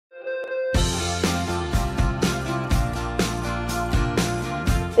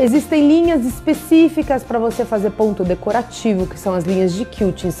Existem linhas específicas para você fazer ponto decorativo, que são as linhas de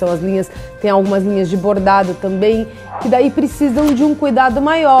quilting, são as linhas, tem algumas linhas de bordado também, que daí precisam de um cuidado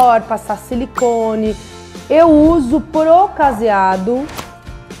maior, passar silicone. Eu uso pro caseado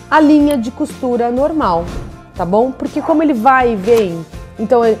a linha de costura normal, tá bom? Porque como ele vai e vem,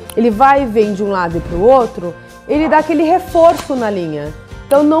 então ele vai e vem de um lado e para o outro, ele dá aquele reforço na linha.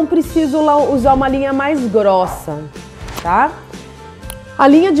 Então não preciso usar uma linha mais grossa, tá? A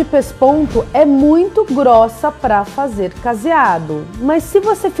linha de pesponto é muito grossa para fazer caseado, mas se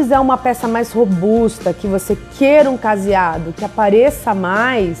você fizer uma peça mais robusta, que você queira um caseado que apareça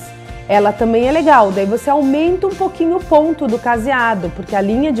mais, ela também é legal. Daí você aumenta um pouquinho o ponto do caseado, porque a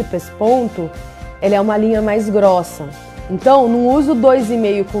linha de pesponto, ela é uma linha mais grossa. Então não uso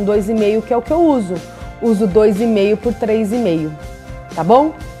 2,5 com 2,5, que é o que eu uso. Uso 2,5 por 3,5, tá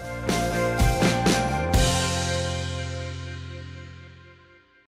bom?